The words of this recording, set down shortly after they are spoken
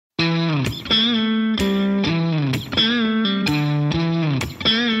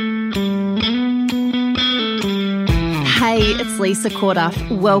Lisa Corduff.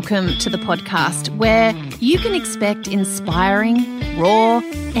 Welcome to the podcast where you can expect inspiring, raw,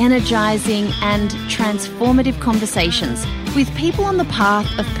 energizing and transformative conversations with people on the path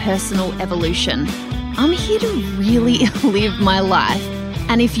of personal evolution. I'm here to really live my life,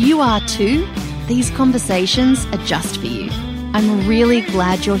 and if you are too, these conversations are just for you. I'm really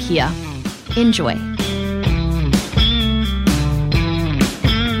glad you're here. Enjoy.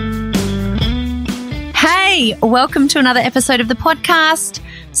 Hey, welcome to another episode of the podcast.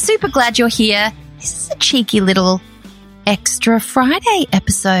 Super glad you're here. This is a cheeky little extra Friday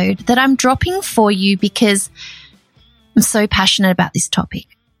episode that I'm dropping for you because I'm so passionate about this topic.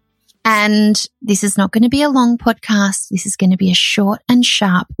 And this is not going to be a long podcast. This is going to be a short and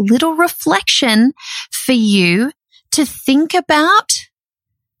sharp little reflection for you to think about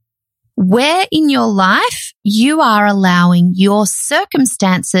where in your life you are allowing your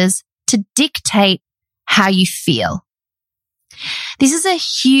circumstances to dictate how you feel. This is a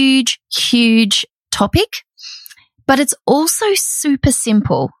huge, huge topic, but it's also super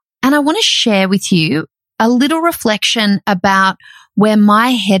simple. And I want to share with you a little reflection about where my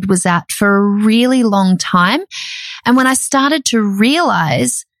head was at for a really long time. And when I started to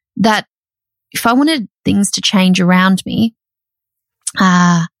realize that if I wanted things to change around me,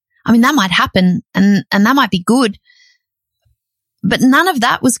 that might happen and that might be good, but none of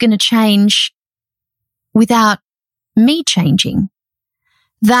that was going to change without me changing.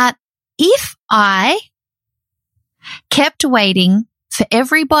 That if I kept waiting for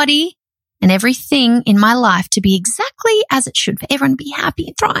everybody and everything in my life to be exactly as it should, for everyone to be happy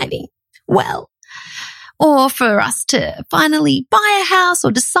and thriving well, or for us to finally buy a house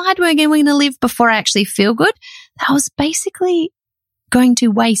or decide where we're going to live before I actually feel good, I was basically going to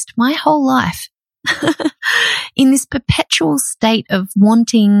waste my whole life in this perpetual state of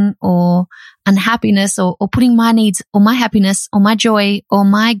wanting or unhappiness or putting my needs or my happiness or my joy or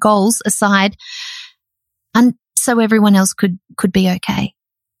my goals aside, and so everyone else could be okay.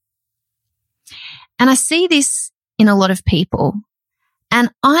 And I see this in a lot of people,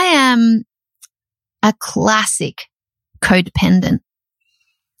 and I am a classic codependent.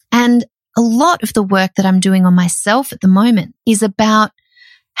 And a lot of the work that I'm doing on myself at the moment is about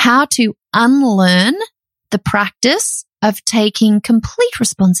how to unlearn the practice of taking complete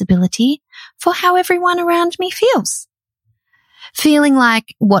responsibility for how everyone around me feels. Feeling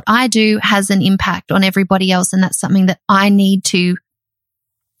like what I do has an impact on everybody else, and that's something that I need to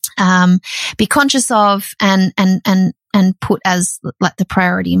be conscious of and put as like the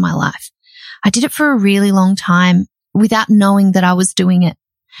priority in my life. I did it for a really long time without knowing that I was doing it.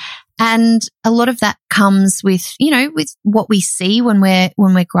 And a lot of that comes with, with what we see when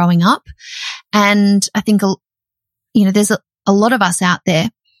we're growing up. And I think, there's a lot of us out there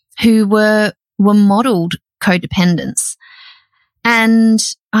who were modeled codependence. And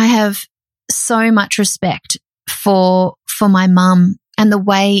I have so much respect for my mum and the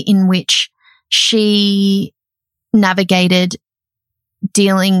way in which she navigated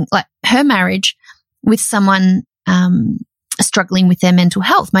dealing, like her marriage with someone, struggling with their mental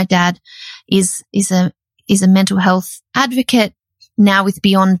health. My dad is a mental health advocate now with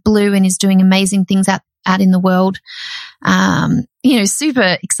Beyond Blue and is doing amazing things out in the world.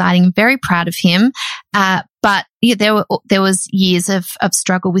 Super exciting, very proud of him. But yeah, there was years of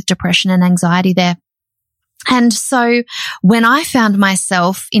struggle with depression and anxiety there. And so when I found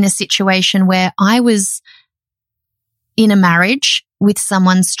myself in a situation where I was in a marriage with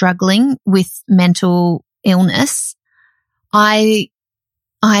someone struggling with mental illness, I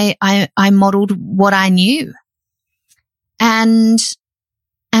modeled what I knew. And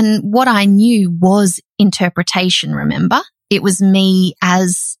what I knew was interpretation, remember? It was me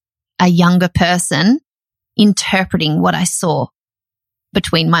as a younger person interpreting what I saw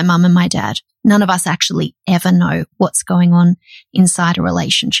between my mum and my dad. None of us actually ever know what's going on inside a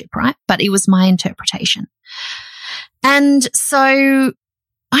relationship, right? But it was my interpretation. And so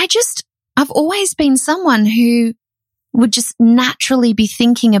I've always been someone who would just naturally be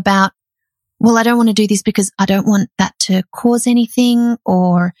thinking about, well, I don't want to do this because I don't want that to cause anything,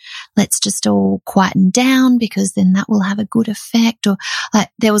 or let's just all quieten down because then that will have a good effect. Or like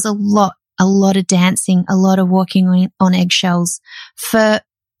there was a lot of dancing, a lot of walking on eggshells for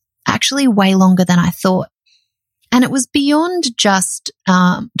actually way longer than I thought. And it was beyond just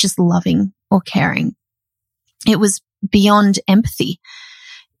loving or caring. It was beyond empathy.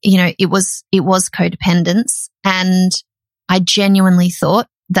 It was codependence. And I genuinely thought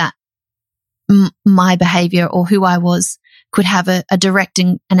that my behavior or who I was could have a direct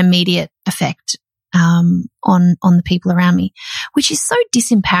and immediate effect on the people around me, which is so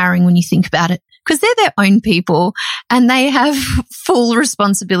disempowering when you think about it, because they're their own people and they have full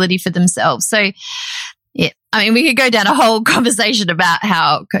responsibility for themselves. So, yeah, I mean, we could go down a whole conversation about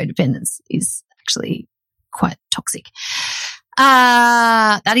how codependence is actually quite toxic.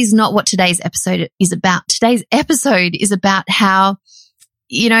 That is not what today's episode is about. Today's episode is about how,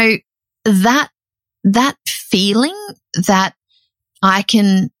 that feeling that I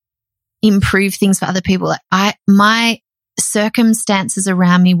can improve things for other people. My circumstances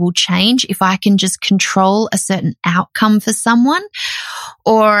around me will change if I can just control a certain outcome for someone,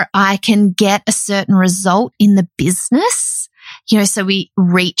 or I can get a certain result in the business. So we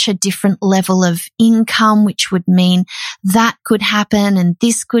reach a different level of income, which would mean that could happen and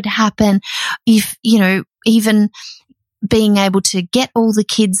this could happen. If, even being able to get all the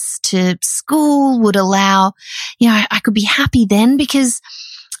kids to school would allow, I could be happy then because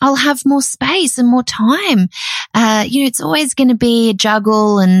I'll have more space and more time. It's always going to be a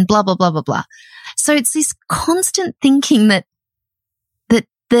juggle and blah, blah, blah, blah, blah. So it's this constant thinking that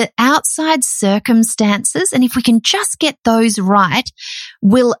the outside circumstances, and if we can just get those right,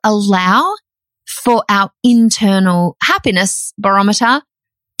 will allow for our internal happiness barometer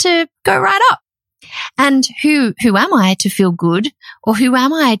to go right up. And who am I to feel good, or who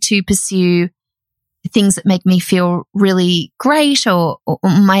am I to pursue things that make me feel really great, or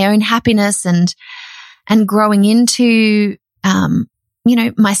my own happiness and growing into,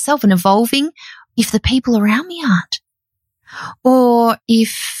 myself and evolving if the people around me aren't? Or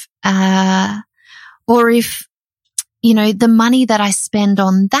if the money that I spend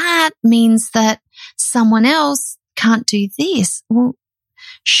on that means that someone else can't do this. Well,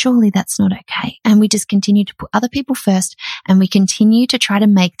 surely that's not okay. And we just continue to put other people first, and we continue to try to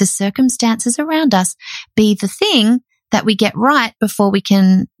make the circumstances around us be the thing that we get right before we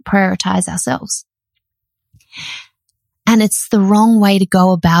can prioritize ourselves. And it's the wrong way to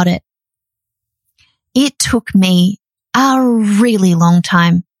go about it. It took me a really long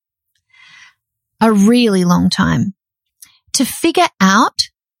time to figure out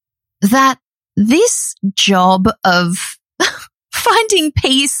that this job of finding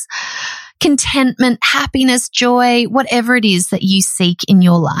peace, contentment, happiness, joy, whatever it is that you seek in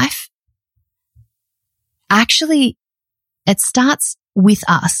your life, actually, it starts with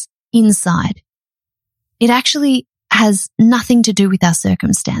us inside. It actually has nothing to do with our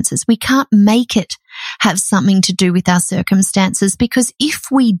circumstances. We can't make it have something to do with our circumstances, because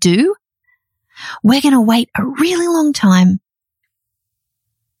if we do, we're going to wait a really long time,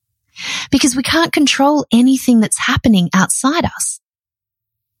 because we can't control anything that's happening outside us.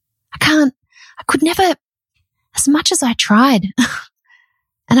 I could never, as much as I tried,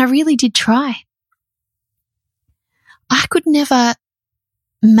 and I really did try, I could never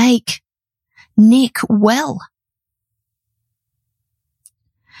make Nick well.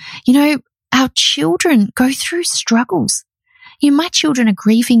 Our children go through struggles. My children are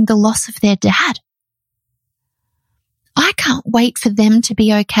grieving the loss of their dad. I can't wait for them to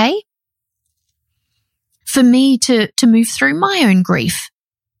be okay, for me to move through my own grief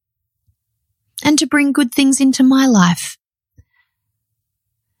and to bring good things into my life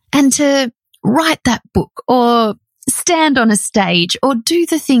and to write that book or stand on a stage or do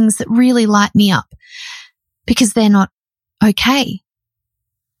the things that really light me up, because they're not okay.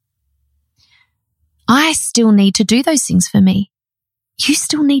 I still need to do those things for me. You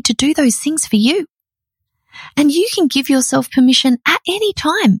still need to do those things for you. And you can give yourself permission at any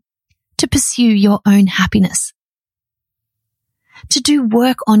time to pursue your own happiness, to do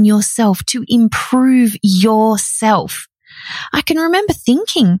work on yourself, to improve yourself. I can remember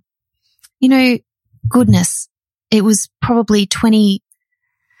thinking, goodness, it was probably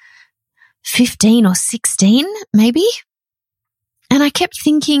 2015 or 16 maybe. And I kept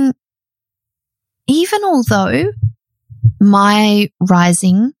thinking, even although my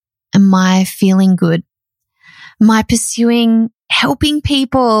rising and my feeling good, my pursuing helping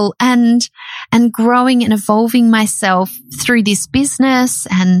people and growing and evolving myself through this business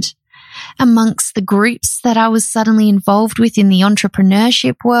and amongst the groups that I was suddenly involved with in the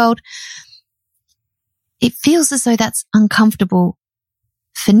entrepreneurship world, it feels as though that's uncomfortable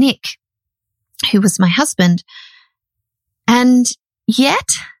for Nick, who was my husband. And yet,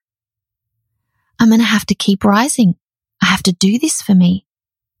 I'm going to have to keep rising. I have to do this for me.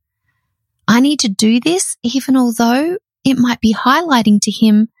 I need to do this even although it might be highlighting to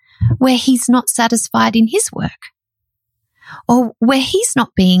him where he's not satisfied in his work or where he's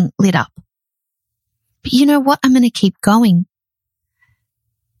not being lit up. But you know what? I'm going to keep going,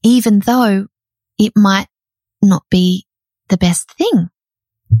 even though it might not be the best thing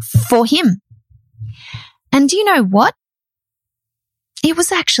for him. And you know what? It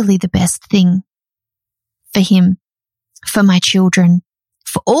was actually the best thing for him, for my children,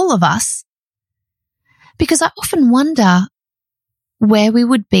 for all of us. Because I often wonder where we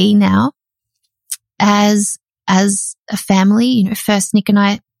would be now as a family. First Nick and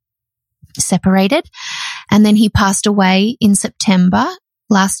I separated, and then he passed away in September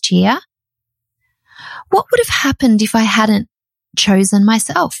last year. What would have happened if I hadn't chosen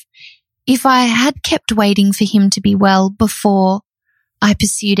myself? If I had kept waiting for him to be well before I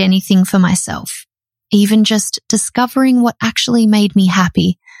pursued anything for myself, even just discovering what actually made me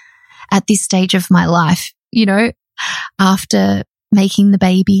happy at this stage of my life, after making the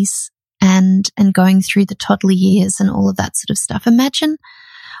babies and going through the toddler years and all of that sort of stuff. Imagine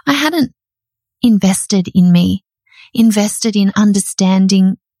I hadn't invested in me, invested in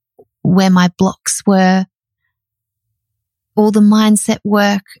understanding where my blocks were, all the mindset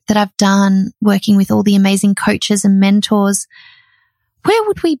work that I've done, working with all the amazing coaches and mentors. Where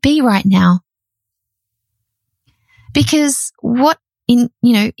would we be right now? Because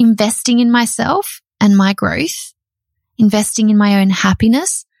investing in myself and my growth, investing in my own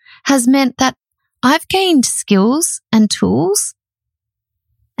happiness has meant that I've gained skills and tools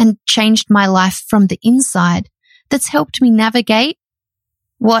and changed my life from the inside that's helped me navigate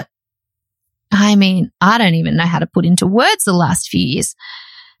I don't even know how to put into words the last few years.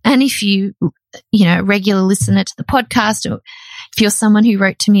 And if you, a regular listener to the podcast, or if you're someone who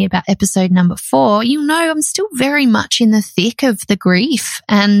wrote to me about episode number 4, you'll know I'm still very much in the thick of the grief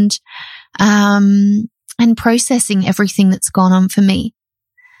and processing everything that's gone on for me.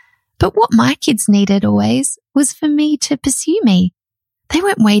 But what my kids needed always was for me to pursue me. They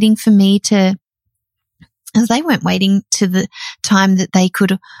weren't waiting to the time that they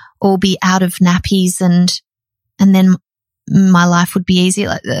could all be out of nappies and then my life would be easy.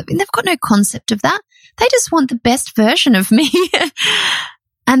 They've got no concept of that. They just want the best version of me.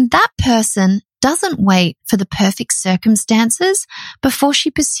 And that person doesn't wait for the perfect circumstances before she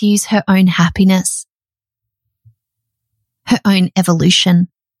pursues her own happiness, her own evolution.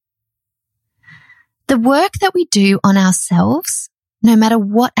 The work that we do on ourselves, no matter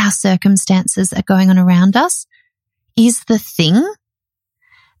what our circumstances are going on around us, is the thing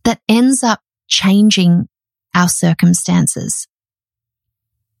that ends up changing our circumstances.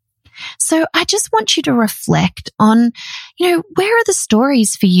 So I just want you to reflect on, where are the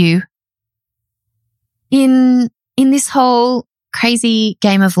stories for you in this whole crazy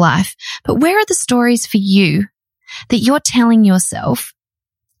game of life? But where are the stories for you that you're telling yourself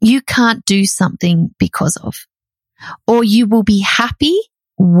you can't do something because of? Or you will be happy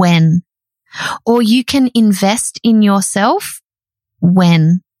when? Or you can invest in yourself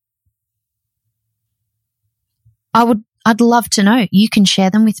when? I'd love to know. You can share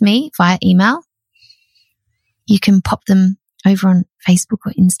them with me via email. You can pop them over on Facebook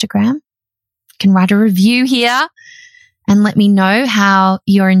or Instagram. You can write a review here and let me know how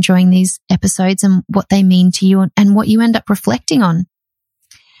you're enjoying these episodes and what they mean to you and what you end up reflecting on.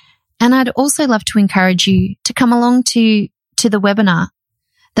 And I'd also love to encourage you to come along to the webinar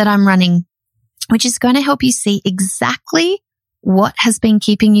that I'm running, which is going to help you see exactly what has been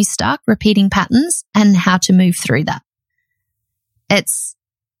keeping you stuck, repeating patterns, and how to move through that. It's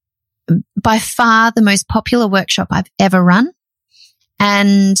by far the most popular workshop I've ever run,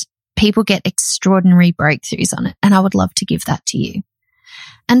 and people get extraordinary breakthroughs on it. And I would love to give that to you.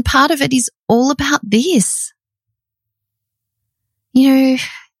 And part of it is all about this. You're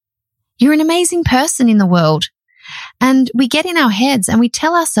an amazing person in the world, and we get in our heads and we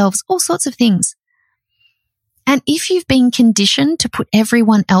tell ourselves all sorts of things. And if you've been conditioned to put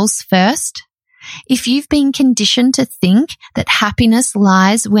everyone else first, if you've been conditioned to think that happiness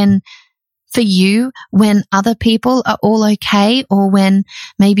lies when other people are all okay, or when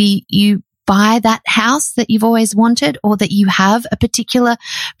maybe you buy that house that you've always wanted, or that you have a particular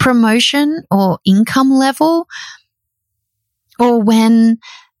promotion or income level, or when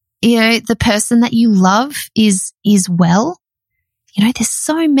the person that you love is well. There's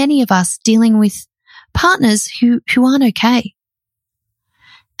so many of us dealing with partners who aren't okay.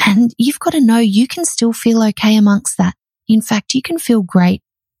 And you've got to know you can still feel okay amongst that. In fact, you can feel great.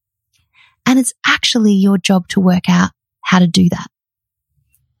 And it's actually your job to work out how to do that.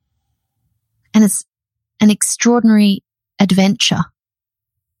 And it's an extraordinary adventure.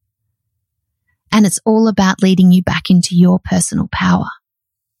 And it's all about leading you back into your personal power.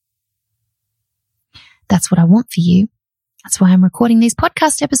 That's what I want for you. That's why I'm recording these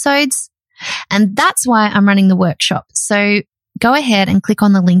podcast episodes. And that's why I'm running the workshop. So go ahead and click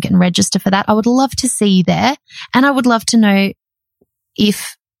on the link and register for that. I would love to see you there. And I would love to know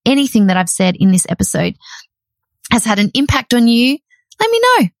if anything that I've said in this episode has had an impact on you. Let me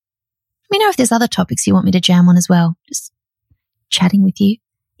know. me know if there's other topics you want me to jam on as well. Just chatting with you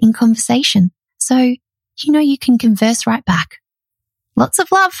in conversation. So, you can converse right back. Lots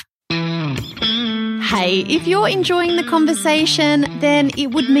of love. Hey, if you're enjoying the conversation, then it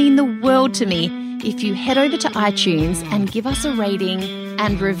would mean the world to me if you head over to iTunes and give us a rating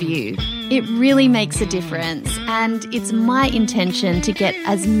and review. It really makes a difference, and it's my intention to get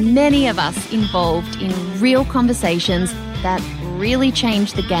as many of us involved in real conversations that really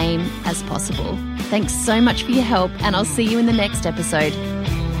change the game as possible. Thanks so much for your help, and I'll see you in the next episode.